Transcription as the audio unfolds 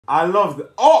I love the.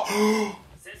 Oh!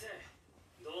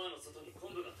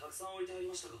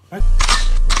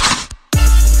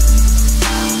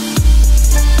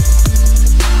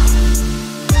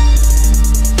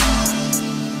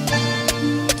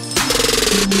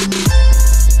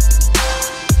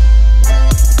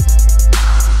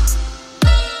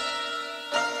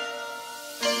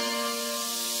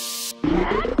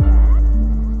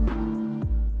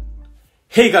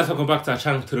 Hey guys, welcome back to our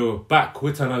channel. Today we're back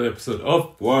with another episode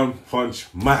of One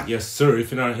Punch Man. Yes sir,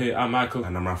 if you're not here, I'm Michael.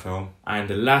 And I'm Raphael. And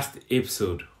the last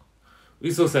episode,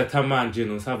 we saw Saitama and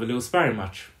Genos have a little sparring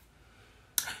match.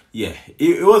 Yeah,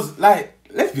 it was like,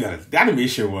 let's be honest, the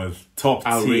animation was top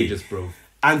outrageous, tier. bro.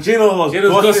 And Genos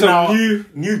got some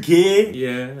new gear.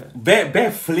 Yeah.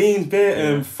 Bare flames,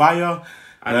 bare fire.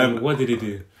 And what did he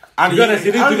do? And to be honest,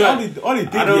 he didn't do that.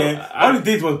 All he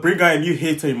did was bring out a new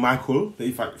hater in Michael.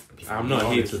 I'm not a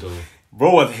hater though.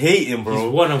 Bro was hating, bro.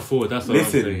 He's 1-4, that's what I'm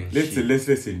saying.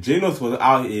 Listen. Genos was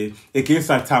out here against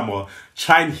Saitama,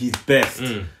 trying his best.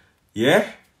 Yeah?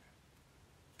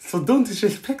 So don't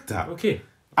disrespect that. Okay.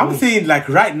 I'm saying like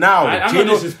right now, I'm not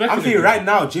disrespecting I'm saying him. Right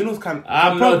now, Genos can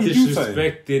I'm not probably do something.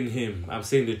 disrespecting him. I'm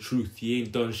saying the truth. He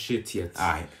ain't done shit yet.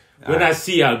 When I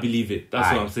see, I'll believe it.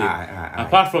 That's what I'm saying.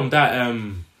 Apart from that,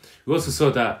 we also saw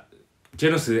that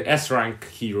Genos is an S rank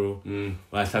hero,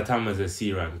 while Saitama is a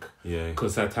C rank. Yeah.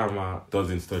 Because Saitama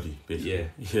doesn't study, basically.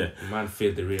 Yeah. The man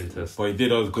failed the written test. But he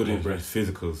did all good in his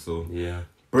physicals, so. Yeah.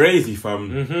 Brazy,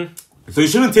 fam. So it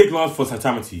shouldn't take long for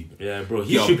Saitama to. Yeah, bro.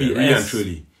 He should be really S. and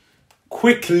truly.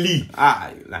 Quickly.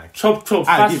 Like. Chop,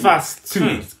 fast. 2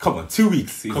 weeks. Come on, 2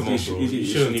 weeks. Come on, bro. It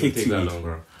shouldn't even take that long,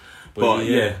 bro. But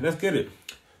yeah, let's get it.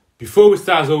 Before we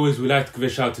start, as always, we like to give a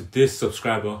shout out to this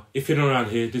subscriber. If you're not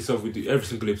around here, this stuff we do every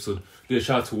single episode. Do a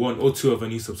shout out to 1 or 2 of our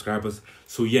new subscribers.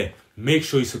 So yeah, make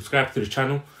sure you subscribe to the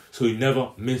channel so you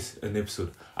never miss an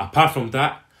episode. Apart from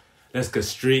that, let's get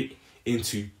straight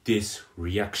into this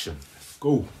reaction. Let's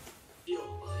go.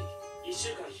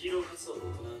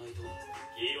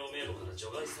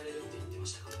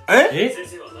 Eh?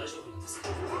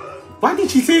 Why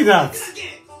did she say that?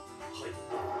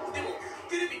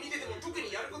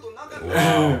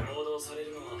 Wow.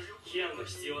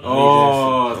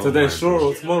 Oh, so they're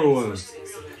short, smaller ones.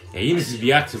 Yeah, you need to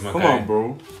be active, my Come guy. on,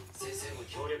 bro.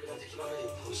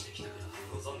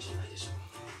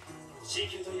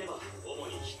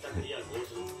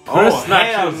 Oh,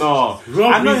 hell no.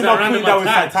 I know you're not putting that with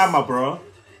Saitama, bro.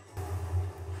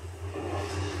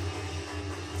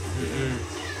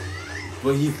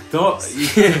 But he thought...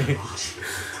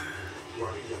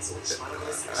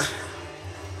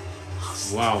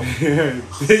 Wow.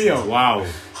 Damn. Wow.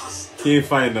 Can't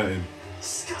find nothing.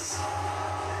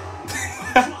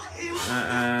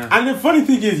 And the funny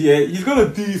thing is, yeah, he's gonna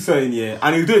do something, yeah,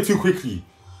 and he'll do it too quickly.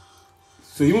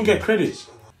 So he won't get credit.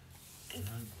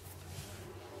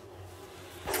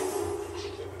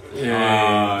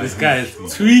 Yeah, this guy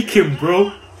is tweaking,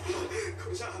 bro.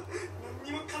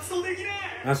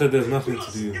 I said there's nothing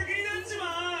to do.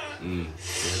 Yeah,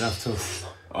 that's tough.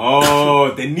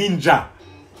 Oh, the ninja.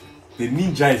 The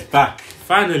ninja is back.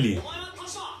 Finally.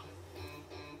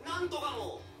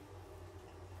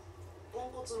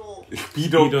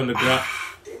 Speed on the ground.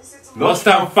 Lost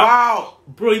that foul.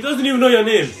 Bro, he doesn't even know your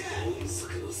name.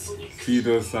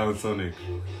 Speedo sound Sonic.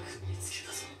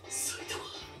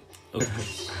 Okay.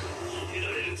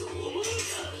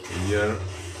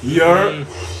 You're.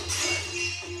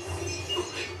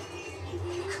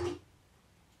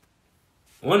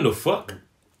 What the fuck?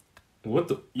 What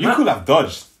the? You could have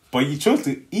dodged, but you chose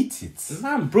to eat it.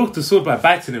 Man broke the sword by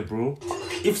biting it, bro.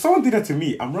 If someone did that to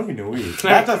me, I'm running away.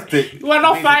 We're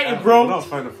not fighting, bro. We're not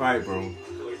trying to fight, bro.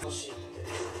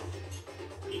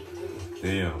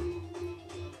 Damn.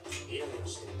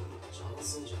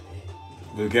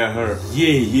 We'll get her.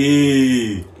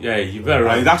 Yeah, you better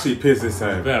run. He's actually pissed this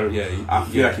time. I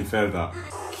feel like he felt that.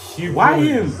 Why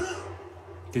him?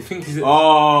 Do you think he's...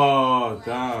 Oh,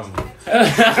 damn.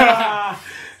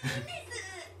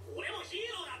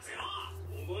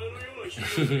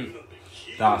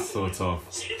 That's so tough.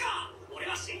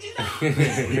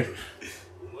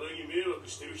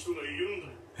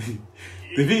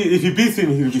 The thing is, if he beats him,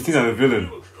 he'll be seen as a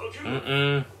villain.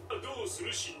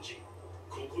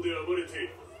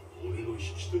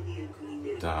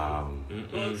 Damn.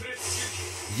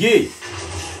 Yeah.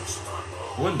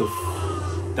 What the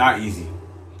That easy.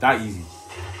 That easy.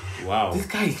 Wow. This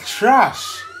guy is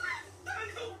trash.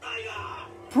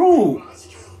 Bro,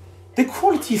 the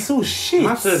quality is so shit.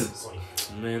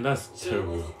 Man, that's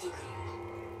terrible.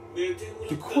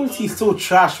 The quality is so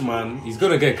trash, man. He's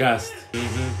gonna get gassed.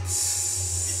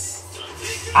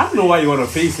 I don't know why you want to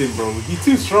face him, bro. He's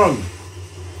too strong.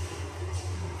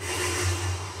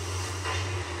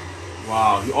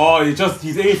 Wow. Oh,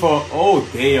 he's aiming for. Oh,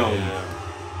 damn.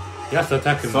 Yeah. He has to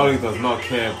attack him. Sorry, does not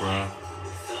care, bro.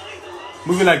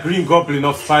 Moving like Green Goblin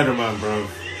off Spider-Man, bro.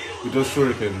 With those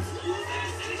shurikens.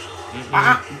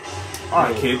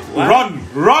 Alright, kid. What?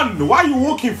 Run! What are you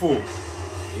walking for?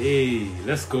 Hey,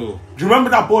 let's go. Do you remember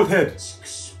that bald head?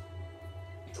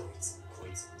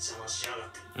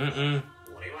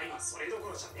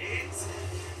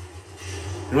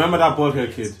 Remember that bald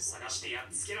head, kid?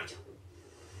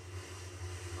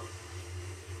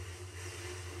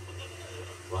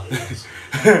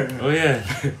 Oh yeah.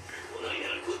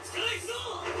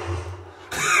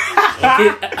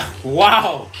 Okay.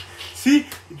 Wow. See,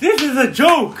 this is a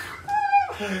joke.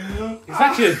 It's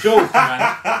actually a joke,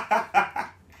 man.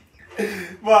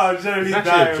 Wow, generally It's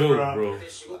actually a joke, bro.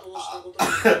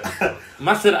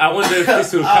 Man said, I wonder if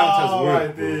this will count as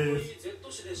work, bro.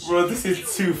 Bro, this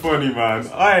is too funny, man.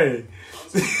 Aye.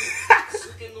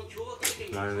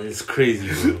 Man, it's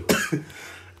crazy, bro.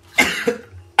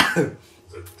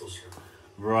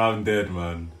 Bro, I'm dead,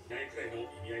 man.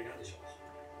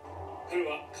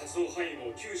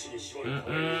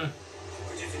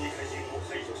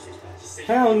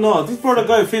 Hell no, this brother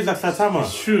guy feels like Saitama.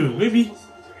 It's true, maybe.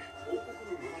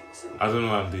 I don't know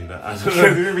why I'm doing that. I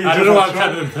don't know what I'm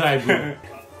trying to imply, bro.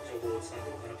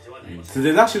 So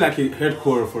there's actually like a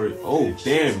headquarter for it. Oh,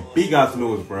 damn. Big ass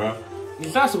nose, bro.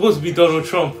 Is that supposed to be Donald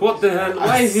Trump? What the hell?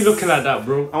 Why is he looking like that,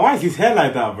 bro? And why is his hair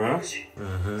like that, bro?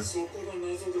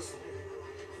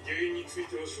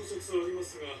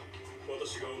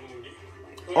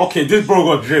 Okay, this bro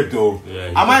got drip though. Yeah,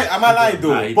 am I lying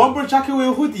though? Nah, Bomber jacket with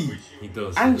a hoodie. He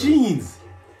does. And jeans.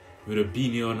 With a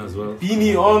beanie on as well.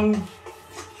 Beanie on.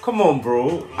 Come on,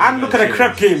 bro. And look at the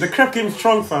crepe game. The crepe game is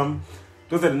strong, fam.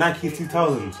 Those are the Nike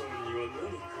 2000s.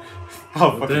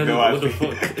 How fucking know What the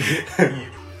fuck?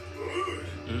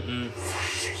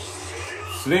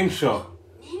 Slingshot.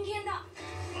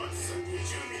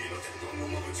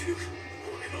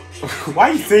 Why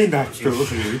are you saying that, though? We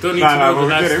don't need to know the we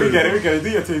get story, it.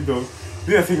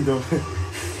 Do your thing, though.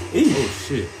 Hey. Oh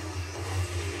shit.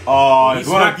 Oh, He it's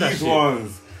one of smacked that these shit.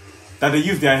 ones that they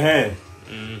use their hair.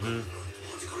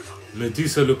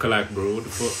 Medusa lookalike, bro. What the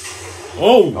fuck?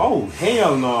 Oh! Oh,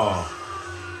 hell no.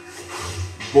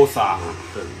 Bossa.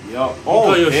 Yo. You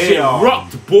got your shit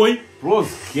rocked, boy.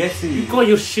 Bro's getting You got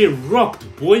your shit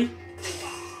rocked, boy.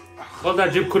 All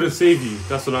that drip couldn't save you.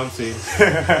 That's what I'm saying.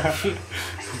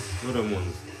 What them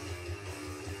ones?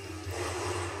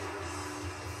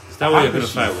 Is that what you're gonna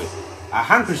fight with? A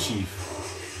handkerchief.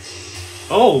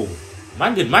 Oh!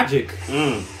 Man did magic.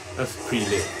 That's Pretty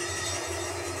lit.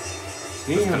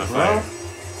 damn, kinda bro. fire.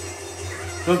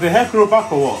 Does the hair grow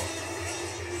back or what?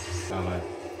 Sound like.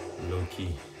 Low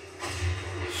key.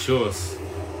 Show us.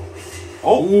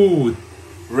 Oh, Ooh!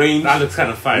 range. That looks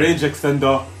kind of fire. Range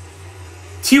extender.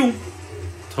 Tew!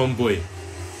 Tomboy.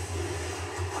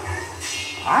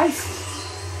 Ice.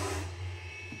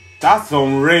 That's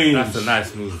some range. That's a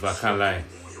nice move, I can't lie.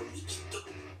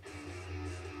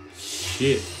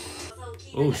 Shit.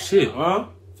 Oh shit. Huh?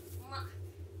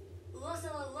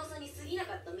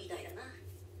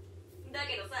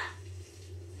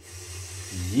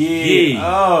 Yeah.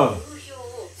 Oh.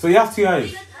 So you have two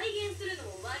eyes.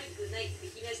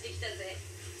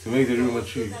 To make the room a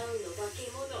tree.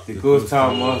 The ghost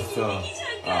town monster.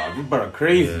 Ah, you brother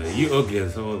crazy. Yeah, you ugly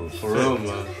as hell. For real,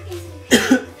 man.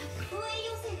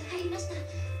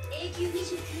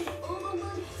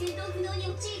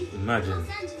 Imagine.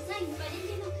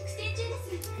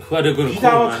 Who are they gonna You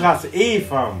call, got man? class A,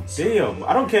 fam. Damn.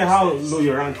 I don't care how low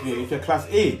your ranking is. If you're class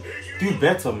A, do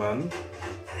better, man.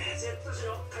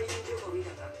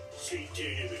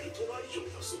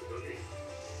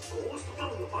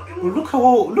 Well,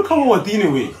 look at what we're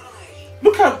dealing with.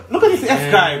 Look at this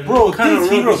F guy, bro. What kind of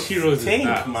These rubbish heroes is tank,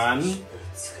 that? man.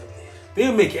 They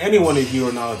don't make anyone a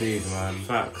hero nowadays, man.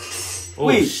 Facts. Oh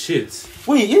Wait. shit.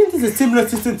 Wait, isn't this a similar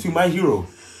system to My Hero?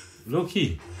 Low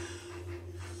key.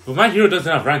 But my hero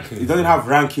doesn't have rankings. It doesn't have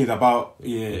rankings about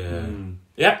Yeah.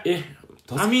 Yeah.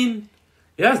 I mean,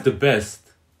 it has the best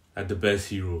at the best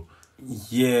hero.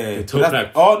 Yeah. The top, But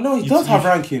like, oh no, he you- does have you-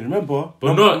 ranking. Remember?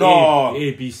 But No, not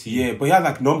A, B, C. Yeah, but he has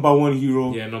like number one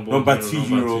hero, Yeah, number number one two hero,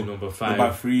 number hero, two, number five.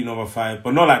 number three, number five,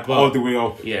 but not like But- all the way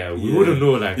up. Yeah, we wouldn't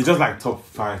know, like. It's just like top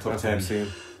 5, top That's what I'm 10. saying.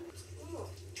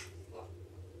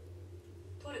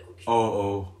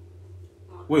 Oh.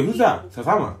 Wait, who's that?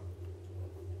 Saitama?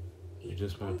 It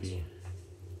just might be.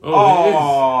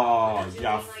 Oh,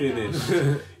 You're finished.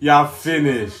 You're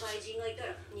finished.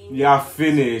 You're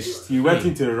finished. You went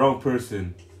into the wrong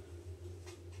person.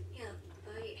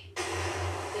 it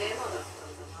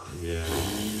is. Yeah,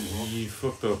 you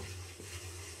fucked up.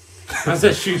 I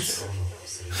said shoot.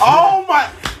 Oh my!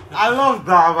 I love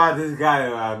that about this guy,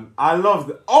 man. I love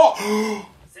the. Oh!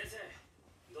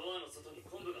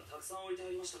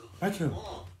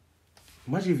 Michael,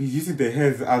 imagine if he's using the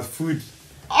heads as food.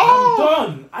 I'm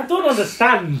done. I don't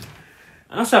understand.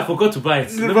 And also, I forgot to buy it.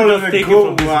 The Let me brother just take it go,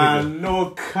 from this man. nigga. No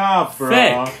cap, bro.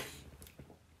 Feck.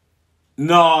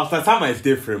 No, Saitama is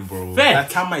different, bro. Feck.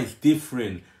 Saitama is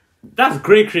different. That's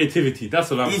great creativity.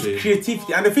 That's what I'm saying. It's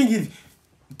creativity. And the thing is,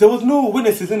 there was no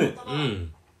witnesses in it.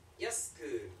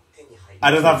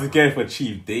 I just have to get it for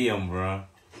cheap. Damn, bro.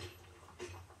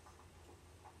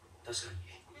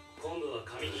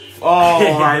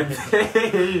 Oh my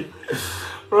day.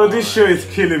 Bro, this show is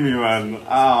killing me, man.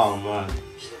 Oh, man.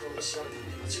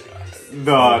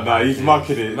 No, he's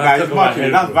mocking it. Nah, he's mocking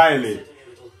it. That's violent.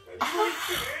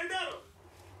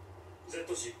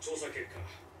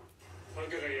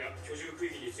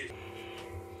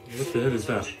 What the hell is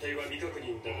that?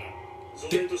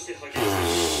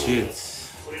 Shit.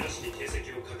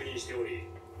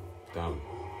 Damn.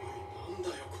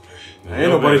 Ain't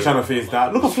nobody trying to face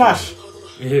that. Look at Flash.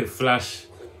 Yeah, Flash.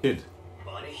 Kid.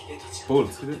 Bolt.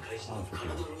 Is it? Oh,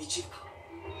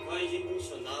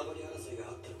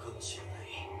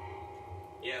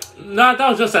 Nah, that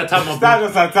was just Saitama, that bro.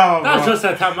 was Saitama, That was just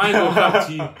Saitama. I ain't gonna come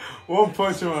to you. 1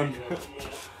 punch, man.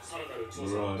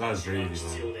 Bro, that's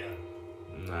crazy,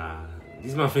 man. Nah,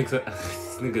 these man thinks that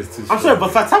this nigga's too I'm strong. sorry,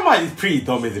 but Saitama is pretty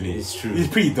dumb, isn't he? It's true. He's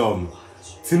pretty dumb.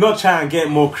 To not try and get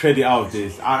more credit out of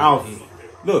this.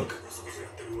 Look.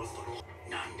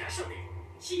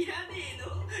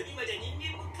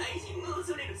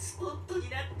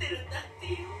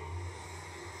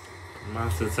 Man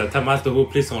said Saitama has the whole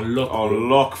place on lock. On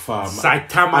lock, fam.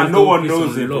 Saitama And no one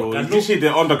knows it, bro. He's literally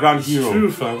the underground hero.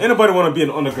 True, fam. Anybody want to be an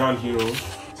underground hero?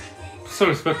 Some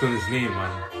respect on his name,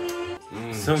 man.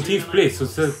 17th place, so it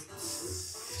says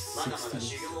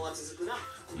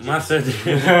 16th. Man said.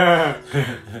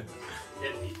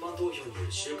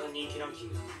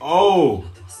 Oh,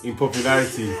 in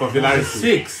popularity.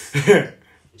 6.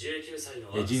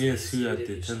 A genius who at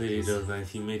the tender age of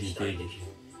 19 made his debut.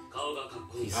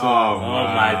 Oh,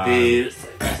 my days.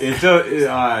 It's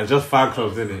just fan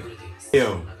clubs, isn't it?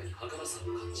 Yo.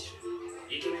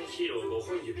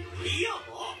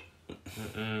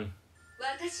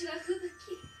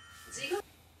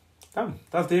 Damn,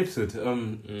 that's the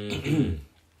episode.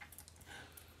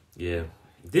 Yeah.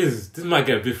 This might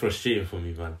get a bit frustrating for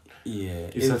me, man. Yeah.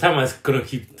 If Saitama's gonna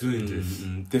keep doing this.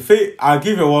 The thing, I'll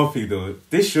give you one thing though.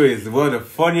 This show is one of the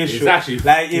funniest shows. Actually,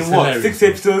 like in what, hilarious, 6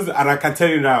 episodes, and I can tell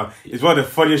you now, it's one of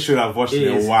the funniest shows I've watched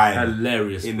in a while.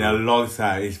 Hilarious. In bro. a long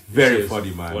time. It's very It's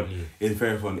funny, man. funny. It's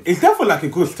very funny. It's definitely like a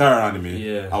good star anime.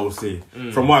 Yeah. I would say.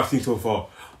 From what I've seen so far.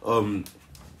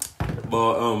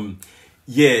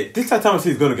 Yeah, this Saitama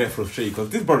is gonna get frustrated because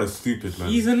this brother's stupid, man.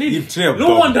 He's an idiot. He's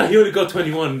No wonder he only got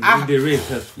 21 in the race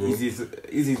test, bro. He's his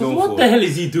What own fault. the hell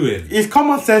is he doing? It's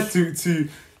common sense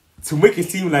to make it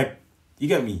seem like, you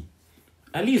get me.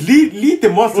 At least Lead the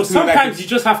monster. bro, to sometimes like, you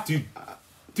just have to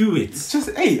do it. it's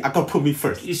just, hey, I gotta put me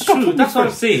first. It's I gotta true. put me That's what I'm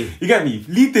first. saying. You get me.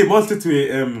 Lead the monster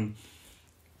to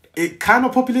a kind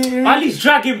of popular area. At least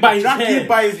drag him by his Drag hair. him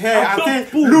by his hair and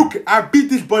say, boom. look, I beat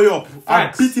this boy up.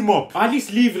 Facts. I beat him up. At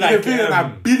least leave Like, like I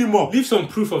beat him up. leave some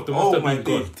proof of the monster Oh my being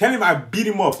god. God. Tell him I beat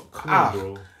him up. Come on,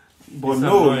 bro. But It's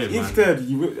no, annoying, man. instead,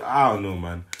 I don't know,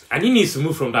 man. And he needs to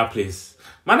move from that place.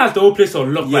 Man has the whole place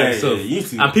on lock by himself. he needs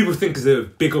to. And people think it's a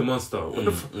bigger monster. What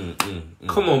the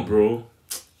Come on, bro.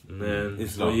 Man.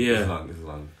 It's So, long. yeah. It's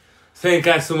long. Thank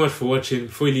you guys so much for watching.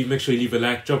 Before you leave, make sure you leave a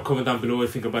like, drop a comment down below what you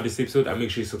think about this episode, and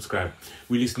make sure you subscribe.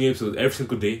 We release new episodes every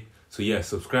single day. So yeah,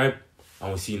 subscribe, and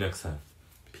we'll see you next time.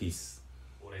 Peace.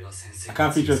 I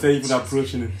can't picture saying even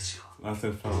approaching it. I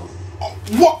said,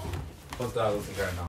 what? What's that looking right now?